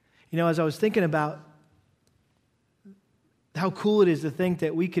 You know, as I was thinking about how cool it is to think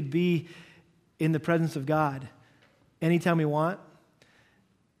that we could be in the presence of God anytime we want,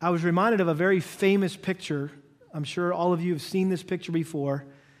 I was reminded of a very famous picture. I'm sure all of you have seen this picture before,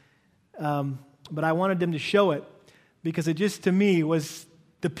 but I wanted them to show it because it just, to me, was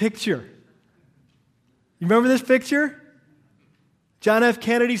the picture. You remember this picture? John F.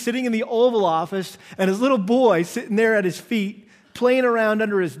 Kennedy sitting in the Oval Office and his little boy sitting there at his feet, playing around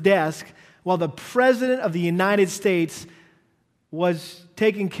under his desk while the President of the United States was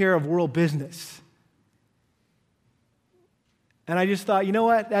taking care of world business. And I just thought, you know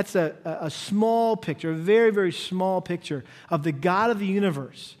what? That's a small picture, a very, very small picture of the God of the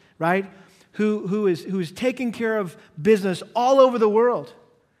universe, right? Who is taking care of business all over the world.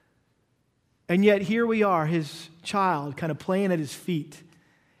 And yet here we are, his child, kind of playing at his feet.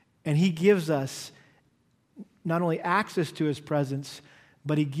 And he gives us not only access to his presence,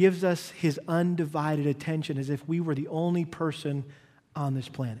 but he gives us his undivided attention as if we were the only person on this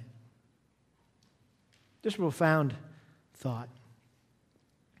planet. Just a profound thought.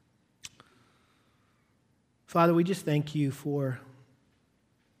 Father, we just thank you for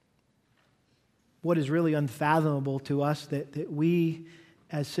what is really unfathomable to us, that we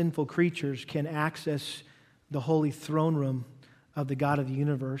as sinful creatures can access the holy throne room of the God of the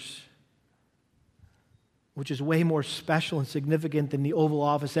universe, which is way more special and significant than the Oval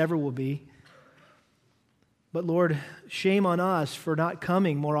Office ever will be. But Lord, shame on us for not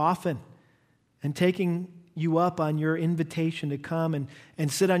coming more often and taking you up on your invitation to come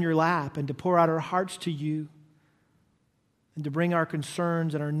and sit on your lap and to pour out our hearts to you and to bring our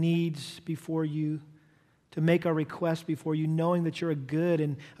concerns and our needs before you, to make our requests before you, knowing that you're a good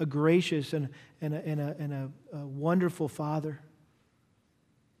and a gracious and a wonderful Father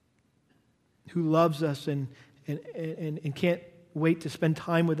who loves us and can't wait to spend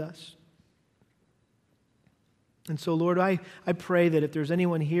time with us. And so, Lord, I pray that if there's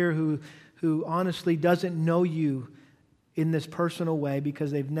anyone here who honestly doesn't know you in this personal way because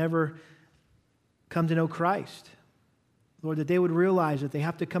they've never come to know Christ, Lord, that they would realize that they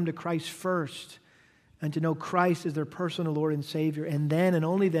have to come to Christ first and to know Christ as their personal Lord and Savior, and then and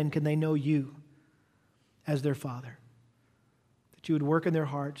only then can they know you as their Father. That you would work in their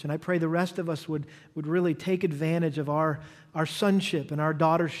hearts. And I pray the rest of us would really take advantage of our sonship and our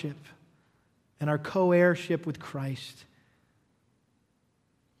daughtership and our co-heirship with Christ.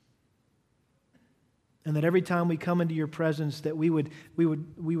 And that every time we come into your presence, that we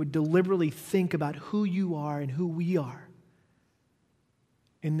would deliberately think about who you are and who we are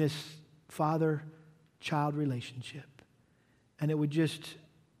in this father-child relationship. And it would just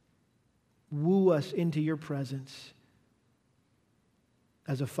woo us into your presence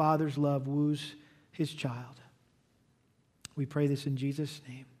as a father's love woos his child. We pray this in Jesus'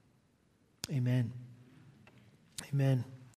 name. Amen. Amen.